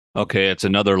Okay, it's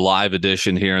another live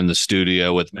edition here in the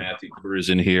studio with Matthew Cruz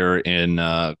in here in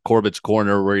Corbett's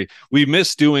Corner. Where we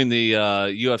miss doing the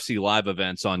UFC live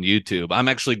events on YouTube. I'm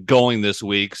actually going this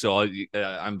week, so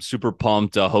I'm super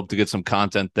pumped. Hope to get some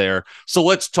content there. So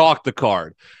let's talk the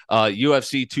card.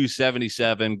 UFC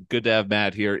 277. Good to have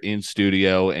Matt here in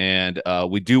studio, and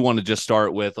we do want to just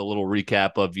start with a little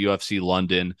recap of UFC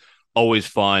London. Always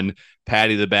fun.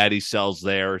 Paddy the Baddy sells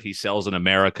there. He sells in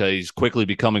America. He's quickly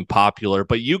becoming popular,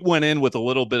 but you went in with a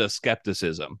little bit of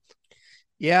skepticism.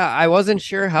 Yeah, I wasn't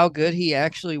sure how good he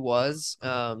actually was.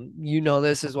 You know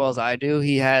this as well as I do.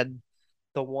 He had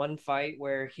the one fight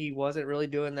where he wasn't really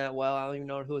doing that well. I don't even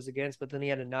know who it was against, but then he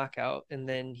had a knockout, and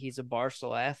then he's a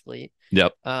Barstool athlete.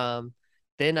 Yep. Um,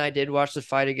 then I did watch the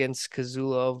fight against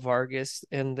Kazulo Vargas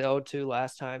in the O2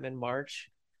 last time in March.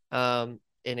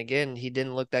 And again, he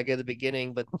didn't look that good at the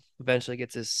beginning, but eventually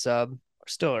gets his sub.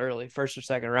 Still early, first or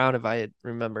second round, if I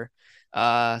remember. So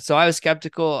I was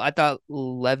skeptical. I thought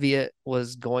Leviat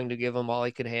was going to give him all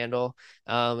he could handle.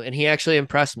 And he actually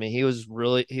impressed me. He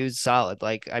was solid.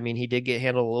 Like, I mean, he did get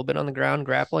handled a little bit on the ground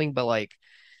grappling, but like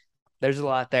there's a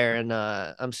lot there, and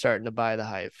I'm starting to buy the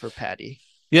hype for Patty.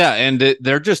 Yeah, and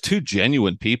they're just two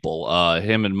genuine people.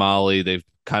 Him and Molly, they've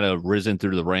kind of risen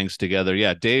through the ranks together.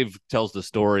 Yeah, Dave tells the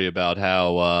story about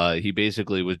how he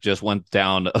basically was just went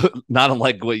down, not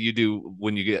unlike what you do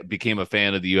when you became a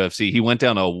fan of the UFC. He went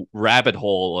down a rabbit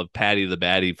hole of Paddy the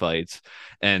Baddy fights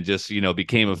and just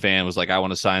became a fan. Was like, I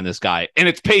want to sign this guy, and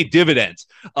it's paid dividends.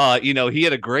 He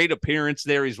had a great appearance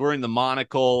there. He's wearing the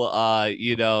monocle.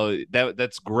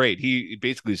 That's great. He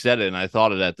basically said it, and I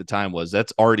thought it at the time was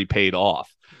that's already paid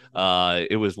off.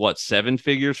 It was what, seven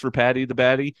figures for Paddy the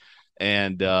Baddy,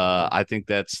 and I think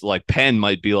that's like Penn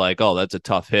might be like, oh, that's a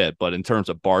tough hit, but in terms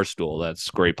of Barstool, that's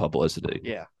great publicity.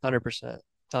 Yeah, 100%.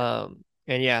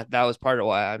 And yeah, that was part of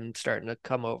why I'm starting to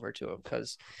come over to him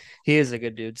because he is a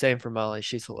good dude. Same for Molly.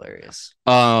 She's hilarious.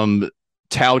 Um,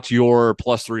 Tout your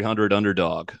plus 300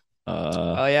 underdog.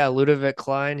 Oh yeah, Ludovic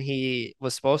Klein. He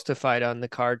was supposed to fight on the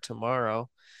card tomorrow,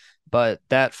 but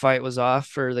that fight was off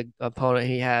for the opponent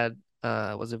he had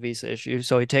was a visa issue.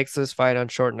 So he takes this fight on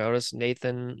short notice.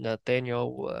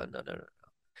 Nathaniel no,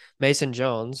 Mason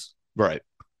Jones. Right.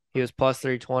 He was plus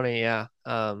 320, yeah.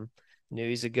 Knew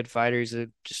he's a good fighter.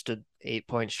 Just a 8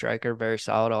 point striker, very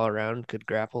solid all around, could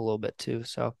grapple a little bit too.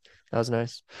 So that was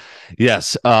nice.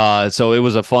 Yes. So it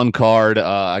was a fun card.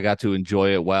 I got to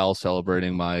enjoy it while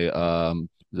celebrating my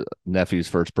nephew's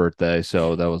first birthday.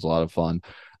 So that was a lot of fun.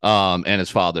 And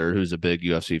his father, who's a big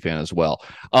UFC fan as well.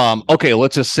 Okay,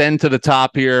 let's ascend to the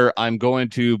top here. I'm going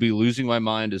to be losing my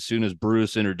mind as soon as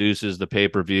Bruce introduces the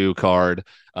pay-per-view card.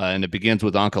 And it begins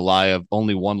with Ankalaev,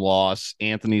 only one loss,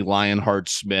 Anthony Lionheart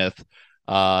Smith.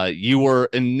 You were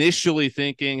initially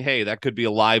thinking, hey, that could be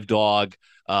a live dog.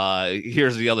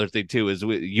 Here's the other thing too: is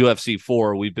UFC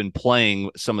 4. We've been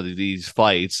playing some of these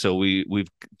fights, so we've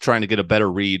trying to get a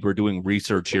better read. We're doing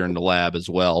research here in the lab as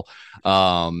well.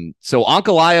 So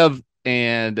Ankalaev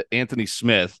and Anthony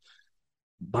Smith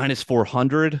minus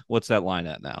 400. What's that line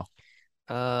at now?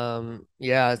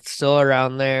 Yeah, it's still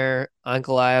around there.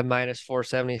 Uncle I minus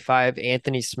 475,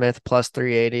 Anthony Smith plus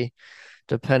 380,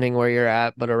 depending where you're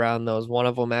at, but around those. One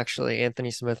of them actually,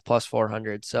 Anthony Smith plus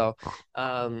 400. So,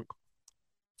 um,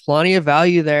 plenty of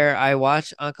value there. I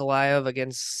watched Ankalaev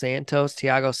against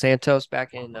Thiago Santos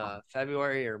back in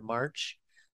February or March.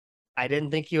 I didn't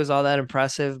think he was all that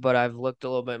impressive, but I've looked a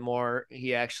little bit more.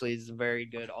 He actually is a very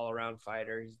good all-around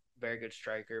fighter. He's a very good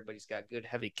striker, but he's got good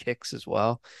heavy kicks as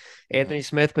well. Anthony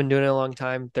Smith been doing it a long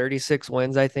time, 36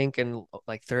 wins, I think, and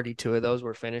like 32 of those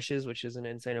were finishes, which is an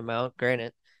insane amount.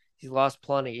 Granted, he's lost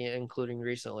plenty, including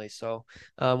recently. So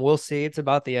we'll see. It's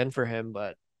about the end for him,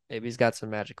 but maybe he's got some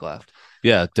magic left.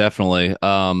 Yeah, definitely.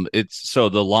 It's so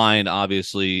the line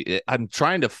obviously. I'm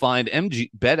trying to find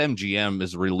BetMGM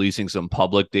is releasing some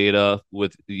public data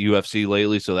with UFC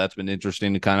lately, so that's been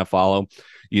interesting to kind of follow.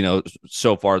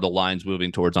 So far the line's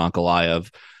moving towards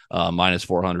Ankalaev, minus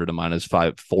 400 to minus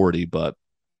 540, but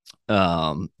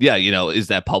yeah, is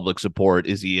that public support?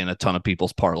 Is he in a ton of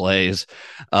people's parlays?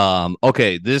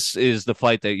 Okay, this is the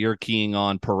fight that you're keying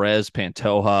on. Perez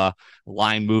Pantoja,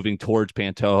 line moving towards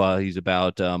Pantoja. He's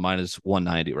about minus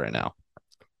 190 right now.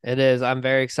 It is. I'm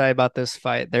very excited about this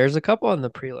fight. There's a couple on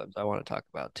the prelims I want to talk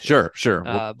about too. Sure, sure.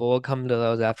 But we'll come to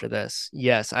those after this.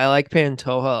 Yes, I like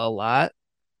Pantoja a lot.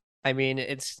 I mean,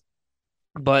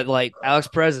 but like Alex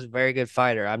Perez is a very good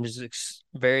fighter. I'm just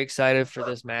very excited for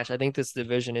this match. I think this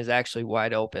division is actually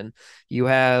wide open. You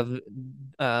have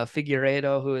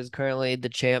Figueiredo, who is currently the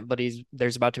champ, but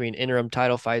there's about to be an interim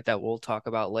title fight that we'll talk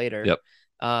about later. Yep.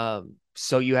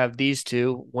 So you have these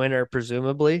two winner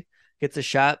presumably gets a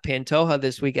shot. Pantoja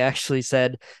this week actually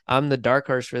said, I'm the dark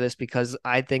horse for this because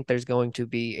I think there's going to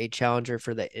be a challenger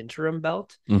for the interim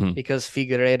belt because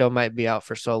Figueiredo might be out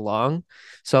for so long.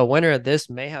 So a winner of this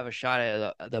may have a shot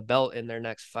at the belt in their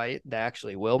next fight. They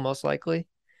actually will most likely.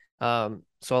 So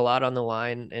a lot on the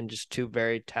line and just two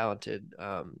very talented,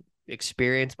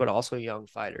 experienced, but also young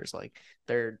fighters. Like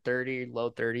they're 30, low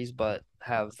 30s, but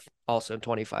have also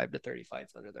 25 to 30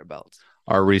 fights under their belts.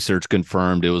 Our research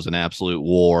confirmed it was an absolute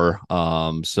war.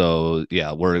 So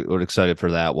yeah, we're excited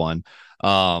for that one.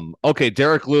 Okay,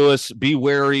 Derek Lewis, be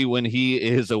wary when he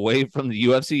is away from the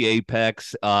UFC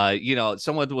Apex.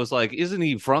 Someone was like, isn't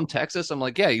he from Texas? I'm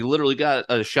like, yeah, he literally got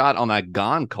a shot on that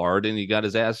Gane card and he got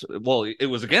his ass. Well, it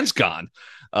was against Gane.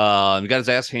 He got his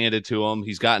ass handed to him.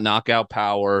 He's got knockout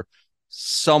power,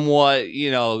 somewhat,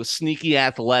 sneaky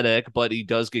athletic, but he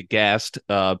does get gassed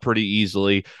pretty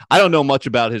easily. I don't know much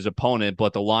about his opponent,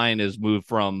 but the line has moved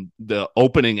from the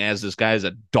opening as this guy is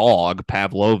a dog,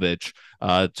 Pavlovich,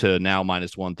 to now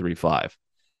minus 135.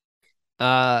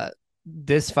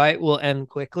 This fight will end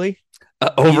quickly.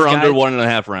 Over under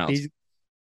 1.5 rounds.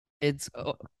 It's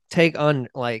take on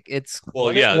like it's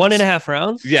well, yeah, 1.5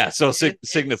 rounds. Yeah, so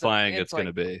signifying it's going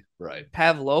to be right.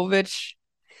 Pavlovich,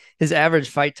 his average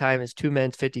fight time is 2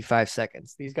 minutes 55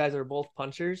 seconds. These guys are both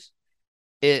punchers.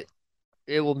 It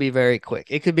will be very quick.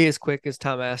 It could be as quick as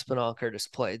Tom Aspinall, Curtis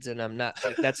Blades, and I'm not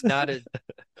like that's not an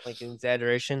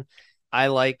exaggeration. I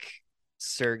like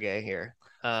Sergey here.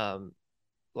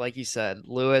 Like you said,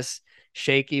 Lewis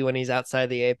shaky when he's outside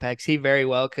the apex. He very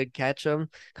well could catch him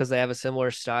because they have a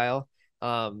similar style.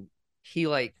 He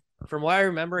from what I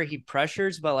remember, he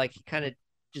pressures, but he kind of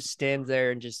just stands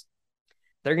there and just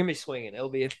they're gonna be swinging.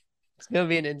 It's gonna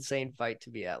be an insane fight to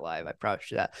be at live. I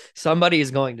promise you that. Somebody is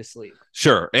going to sleep.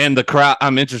 Sure, and the crowd.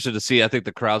 I'm interested to see. I think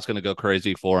the crowd's going to go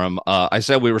crazy for him. I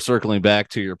said we were circling back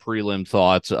to your prelim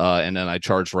thoughts, and then I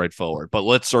charged right forward. But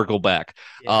let's circle back.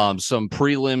 Yeah. Some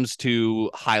prelims to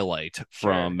highlight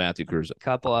from Matthew Cruz. A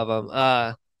couple of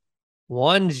them.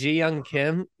 One, Ji Young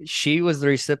Kim. She was the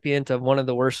recipient of one of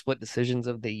the worst split decisions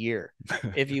of the year.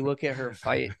 If you look at her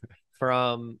fight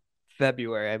from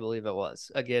February, I believe it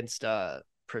was against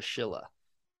Priscilla.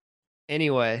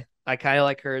 Anyway, I kind of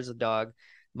like her as a dog.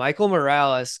 Michael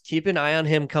Morales, keep an eye on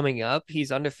him coming up.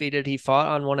 He's undefeated. He fought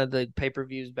on one of the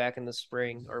pay-per-views back in the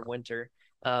spring or winter.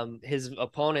 His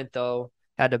opponent, though,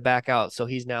 had to back out, so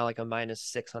he's now like a minus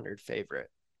 600 favorite.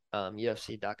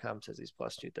 UFC.com says he's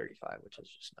plus 235, which is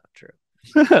just not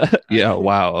true. Yeah,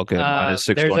 wow. Okay, minus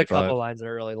 625. There's a couple lines that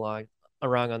are really wrong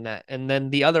on that. And then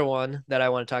the other one that I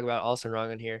want to talk about also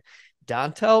wrong on here,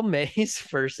 Dontel Mays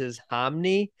versus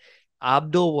Hamni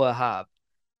Abdul Wahab.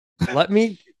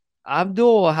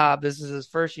 Abdul Wahab, this is his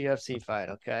first UFC fight,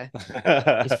 okay?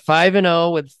 He's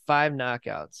 5-0 with 5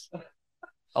 knockouts.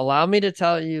 Allow me to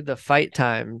tell you the fight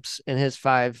times in his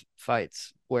 5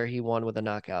 fights where he won with a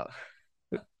knockout.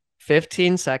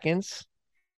 15 seconds,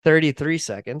 33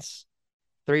 seconds,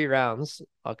 3 rounds,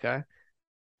 okay?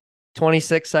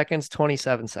 26 seconds,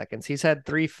 27 seconds. He's had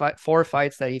 4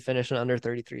 fights that he finished in under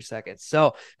 33 seconds.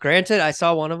 So, granted, I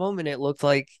saw one of them and it looked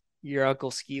like your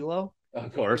Uncle Skilo.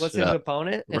 Of course. What's his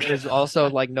opponent? And there's also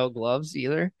no gloves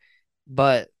either.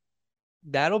 But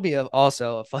that'll be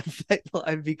also a fun fight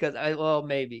live because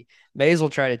maybe Mays will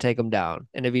try to take him down.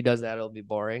 And if he does that, it'll be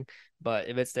boring. But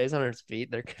if it stays on its feet,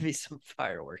 there could be some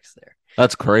fireworks there.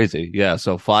 That's crazy. Yeah.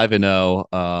 So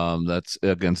 5-0. That's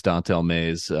against Dontel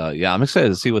Mays. Yeah, I'm excited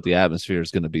to see what the atmosphere is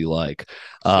going to be like.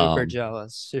 Super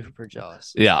jealous.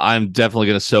 Yeah, I'm definitely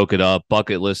going to soak it up.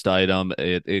 Bucket list item.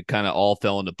 It kind of all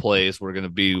fell into place. We're going to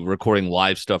be recording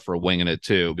live stuff for Winging It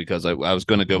too, because I was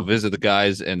going to go visit the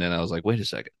guys, and then I was like, wait a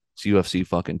second. It's UFC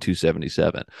fucking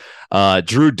 277.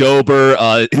 Drew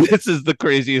Dober. This is the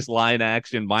craziest line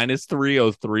action. Minus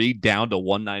 303 down to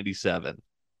 197.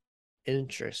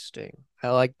 Interesting.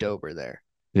 I like Dober there.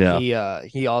 Yeah.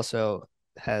 He also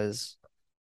has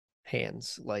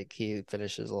hands. He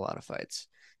finishes a lot of fights.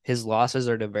 His losses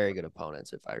are to very good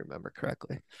opponents, if I remember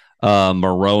correctly.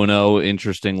 Morono,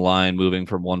 interesting line, moving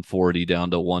from 140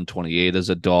 down to 128 as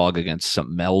a dog against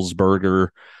some Melsberger.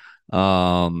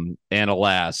 And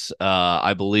alas,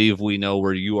 I believe we know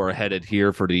where you are headed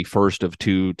here for the first of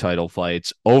 2 title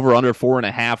fights. Over under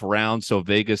 4.5 rounds, so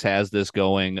Vegas has this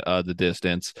going the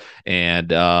distance. And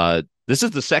this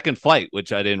is the second fight,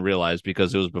 which I didn't realize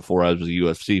because it was before I was a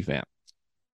UFC fan.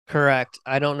 Correct.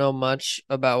 I don't know much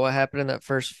about what happened in that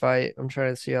first fight. I'm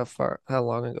trying to see how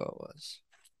long ago it was.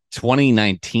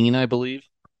 2019, I believe.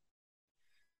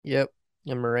 Yep.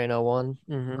 And Moreno won.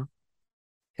 Mm-hmm.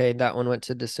 Okay, that one went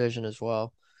to decision as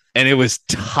well. And it was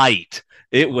tight.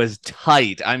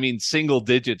 I mean,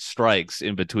 single-digit strikes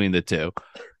in between the two.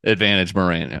 Advantage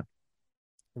Moreno.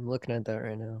 I'm looking at that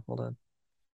right now. Hold on.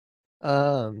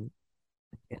 Um,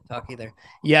 can't talk either.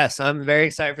 Yes, I'm very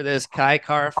excited for this. Kai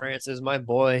Kara France is my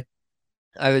boy.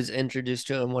 I was introduced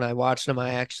to him when I watched him.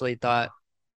 I actually thought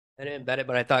I didn't bet it,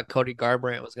 but I thought Cody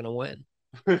Garbrandt was going to win.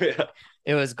 Yeah.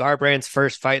 It was Garbrandt's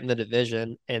first fight in the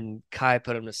division, and Kai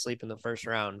put him to sleep in the first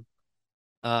round.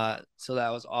 So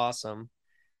that was awesome.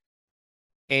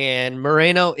 And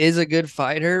Moreno is a good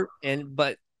fighter,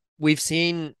 but we've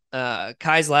seen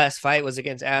Kai's last fight was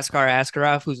against Askar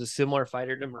Askarov, who's a similar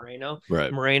fighter to Moreno.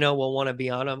 Right. Moreno will want to be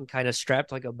on him, kind of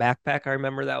strapped like a backpack. I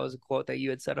remember that was a quote that you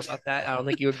had said about that. I don't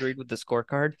think you agreed with the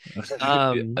scorecard.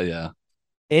 Yeah.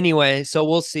 Anyway, so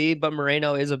we'll see. But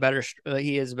Moreno is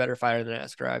he is a better fighter than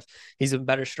Askarov. He's a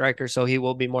better striker, so he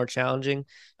will be more challenging.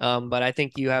 But uh, I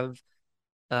think you have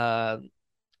a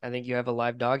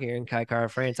live dog here in Kai Kara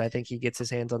France. I think he gets his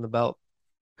hands on the belt.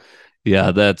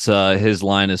 Yeah, that's his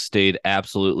line has stayed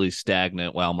absolutely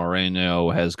stagnant while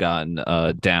Moreno has gotten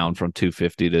down from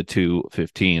 250 to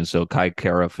 215. So Kai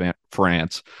Kara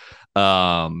France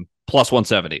plus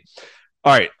 170.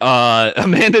 All right.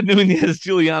 Amanda Nunez,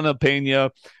 Juliana Pena.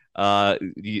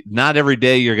 Not every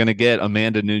day you're going to get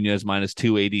Amanda Nunez minus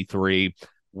 283.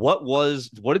 What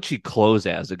did she close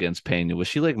as against Pena? Was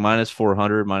she like minus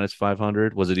 400, minus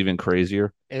 500? Was it even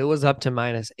crazier? It was up to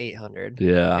minus 800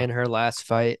 Yeah. in her last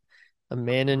fight.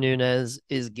 Amanda Nunes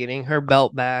is getting her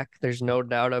belt back. There's no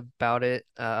doubt about it.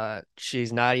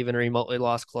 She's not even remotely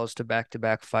lost close to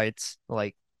back-to-back fights.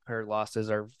 Like her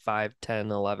losses are 5, 10,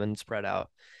 11 spread out.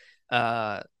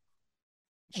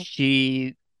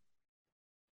 She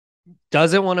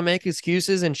doesn't want to make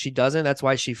excuses, and she doesn't. That's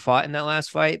why she fought in that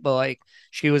last fight. But like,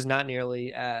 she was not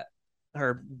nearly at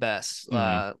her best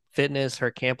fitness.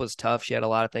 Her camp was tough. She had a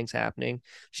lot of things happening.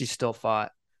 She still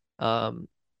fought.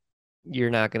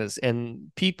 You're not gonna,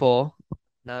 and people,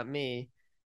 not me,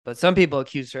 but some people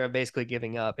accused her of basically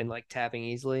giving up and like tapping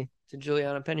easily to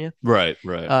Juliana Pena. Right,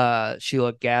 right. She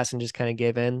looked gassed and just kind of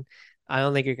gave in. I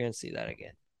don't think you're gonna see that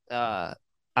again.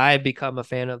 I had become a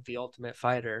fan of The Ultimate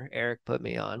Fighter. Eric put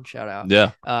me on. Shout out.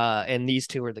 Yeah. And these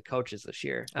two were the coaches this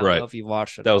year. I don't Right. know if you've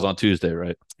watched it. That was on Tuesday,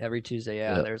 right? Every Tuesday,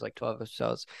 yeah. There's like 12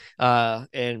 episodes.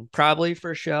 And probably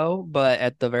for show, but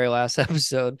at the very last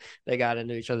episode, they got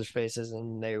into each other's faces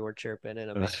and they were chirping,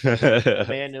 and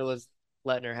Amanda was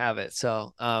letting her have it.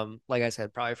 So, like I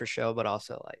said, probably for show, but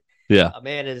also like, Yeah.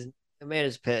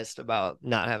 Amanda's pissed about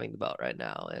not having the belt right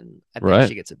now, and I think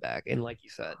she gets it back. And like you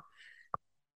said,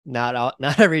 not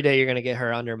every day you're gonna get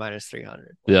her under minus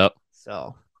 300. Yep.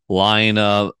 So line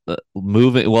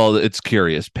moving. Well, it's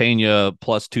curious. Pena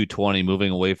plus 220,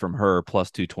 moving away from her plus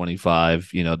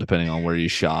 225. Depending on where you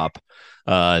shop.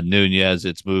 Nunez,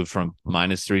 it's moved from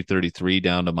minus 333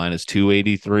 down to minus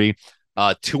 283.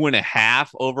 2.5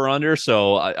 over under.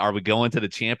 So are we going to the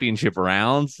championship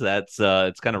rounds? That's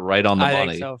it's kind of right on the money. I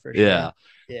think so for sure.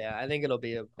 Yeah, I think it'll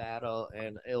be a battle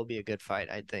and it'll be a good fight.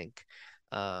 I think.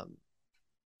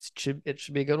 It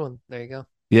should be a good one. There you go.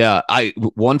 Yeah,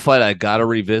 one fight I got to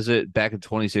revisit back in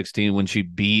 2016 when she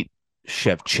beat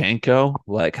Shevchenko.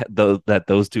 Like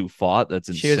those two fought. That's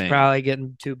insane. She was probably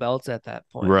getting 2 belts at that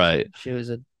point. Right. She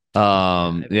was a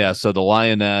yeah, so the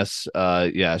Lioness,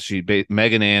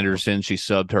 Megan Anderson, she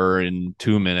subbed her in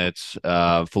 2 minutes.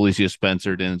 Felicia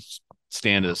Spencer didn't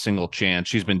stand a single chance.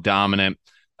 She's been dominant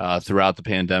throughout the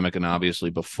pandemic and obviously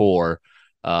before.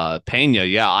 Pena,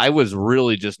 yeah, I was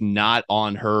really just not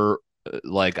on her.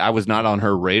 Like I was not on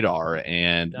her radar,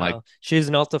 and she's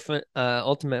an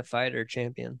ultimate fighter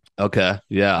champion. Okay,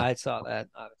 yeah, I saw that.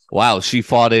 Obviously. Wow, she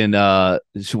fought in.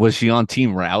 Was she on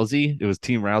Team Rousey? It was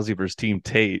Team Rousey versus Team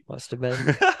Tate. Must have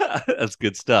been. That's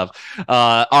good stuff.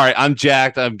 All right, I'm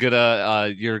jacked.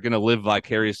 You're gonna live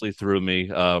vicariously through me.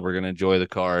 We're gonna enjoy the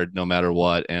card no matter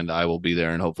what, and I will be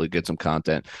there and hopefully get some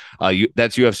content.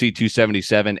 That's UFC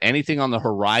 277. Anything on the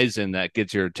horizon that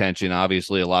gets your attention?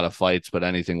 Obviously, a lot of fights, but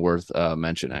anything worth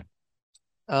mentioning?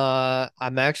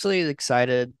 I'm actually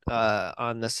excited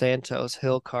on the Santos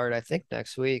Hill card. I think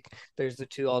next week there's the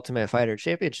 2 Ultimate Fighter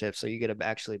Championships, so you get to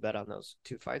actually bet on those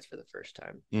 2 fights for the first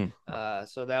time.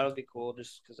 So that'll be cool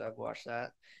just because I've watched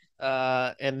that.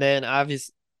 And then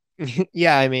obviously,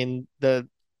 yeah, I mean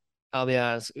I'll be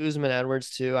honest, Usman Edwards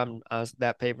too.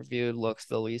 That pay-per-view looks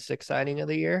the least exciting of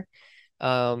the year.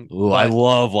 I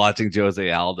love watching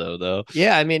Jose Aldo though.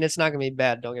 Yeah, I mean it's not gonna be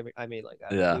bad. Don't get me. I mean,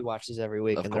 we watch these every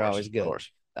week, and they're always good.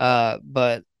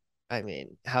 But I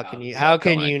mean, how can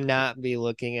you not be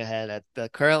looking ahead at the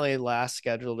currently last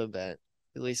scheduled event,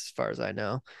 at least as far as I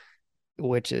know,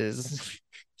 which is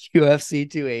UFC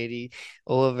 280,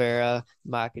 Oliveira,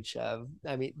 Makhachev.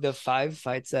 I mean, the 5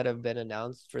 fights that have been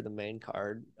announced for the main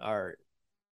card are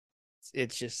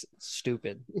It's just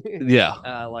stupid.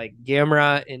 Yeah. Like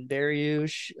Gamrot and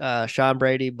Dariush, Sean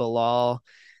Brady, Bilal,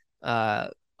 uh,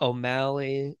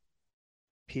 O'Malley,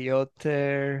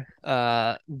 Piotr,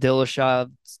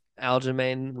 Dillashaw,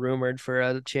 Aljamain rumored for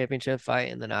a championship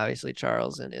fight, and then obviously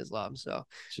Charles and Islam. So,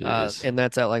 Jeez. and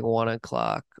that's at like 1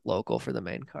 o'clock local for the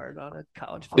main card on a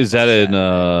college Is football that in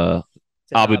Saturday.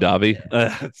 It's in Abu Abu. Dhabi?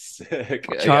 Yeah. That's sick.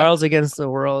 Yeah. Charles against the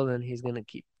world, and he's gonna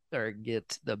keep or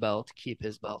get the belt, keep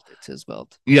his belt. It's his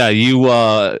belt. Yeah, you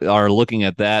are looking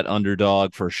at that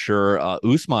underdog for sure.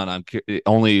 Usman,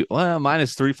 only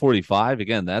minus 345.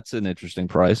 Again, that's an interesting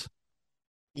price.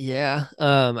 Yeah.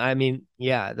 I mean,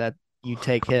 yeah, that you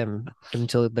take him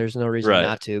until there's no reason Right.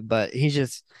 not to. But he's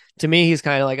just to me, he's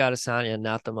kind of like Adesanya,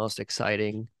 not the most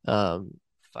exciting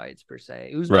fights per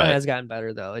se. Usman Right. has gotten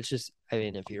better though. It's just I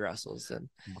mean, if he wrestles, then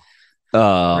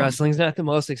Um, wrestling's not the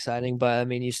most exciting, but I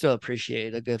mean you still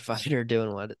appreciate a good fighter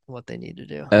doing what they need to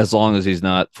do. as long as he's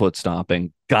not foot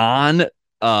stomping. Gone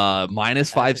minus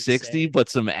That's 560, insane. but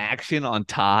some action on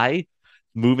tie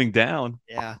moving down.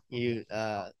 Yeah, you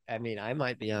I mean I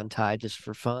might be on tie just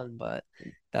for fun, but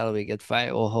that'll be a good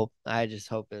fight. We'll hope I just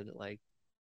hope it like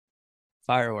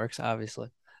fireworks, obviously.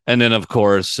 And then, of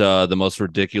course, the most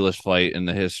ridiculous fight in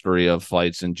the history of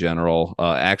fights in general.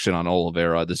 Action on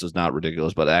Oliveira. This is not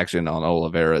ridiculous, but action on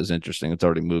Oliveira is interesting. It's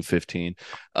already moved 15.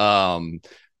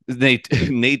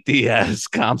 Nate Diaz,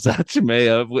 Khamzat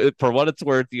Chimaev. For what it's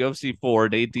worth, UFC 4,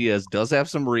 Nate Diaz does have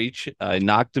some reach. I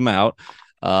knocked him out.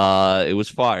 It was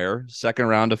fire. Second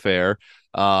round affair.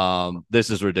 This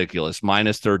is ridiculous.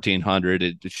 Minus 1,300.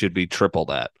 It should be triple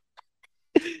that.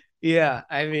 Yeah,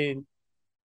 I mean,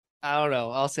 I don't know.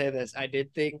 I'll say this. I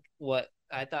did think what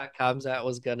I thought Kamzat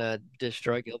was gonna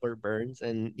destroy Gilbert Burns,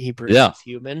 and he proves Yeah, he's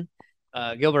human.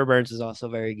 Gilbert Burns is also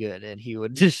very good, and he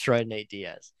would destroy Nate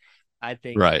Diaz. I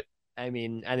think. right. I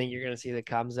mean, I think you're gonna see the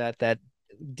Kamzat that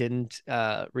didn't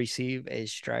receive a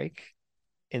strike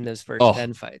in those first Oh,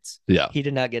 10 fights. yeah. He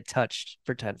did not get touched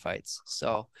for 10 fights.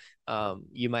 So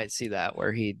you might see that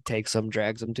where he takes him,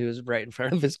 drags him to his right in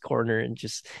front of his corner and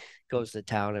just goes to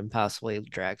town and possibly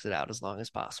drags it out as long as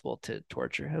possible to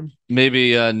torture him.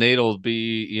 Maybe Nate will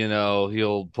be,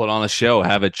 he'll put on a show,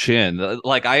 have a chin.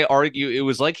 Like I argue, it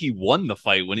was like he won the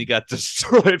fight when he got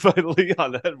destroyed by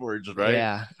Leon Edwards, right?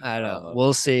 Yeah, I don't know.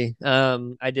 We'll see.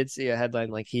 I did see a headline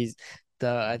like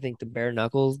I think the bare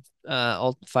knuckles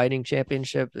fighting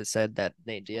championship that said that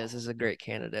Nate Diaz is a great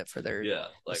candidate for their Yeah,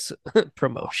 like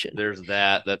promotion. there's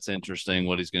that. That's interesting.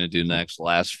 What he's going to do next?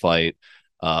 Last fight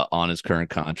on his current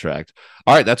contract.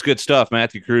 All right, that's good stuff.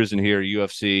 Matthew Cruz in here,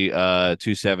 UFC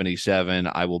 277.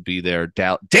 I will be there.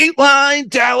 Dateline,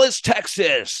 Dallas,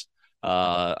 Texas.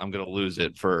 I'm going to lose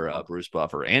it for Bruce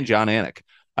Buffer and John Anik.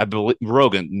 I believe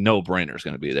Rogan, no brainer, is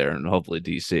going to be there, and hopefully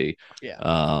DC.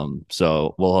 Yeah.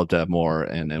 So we'll hope to have more,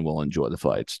 and we'll enjoy the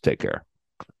fights. Take care.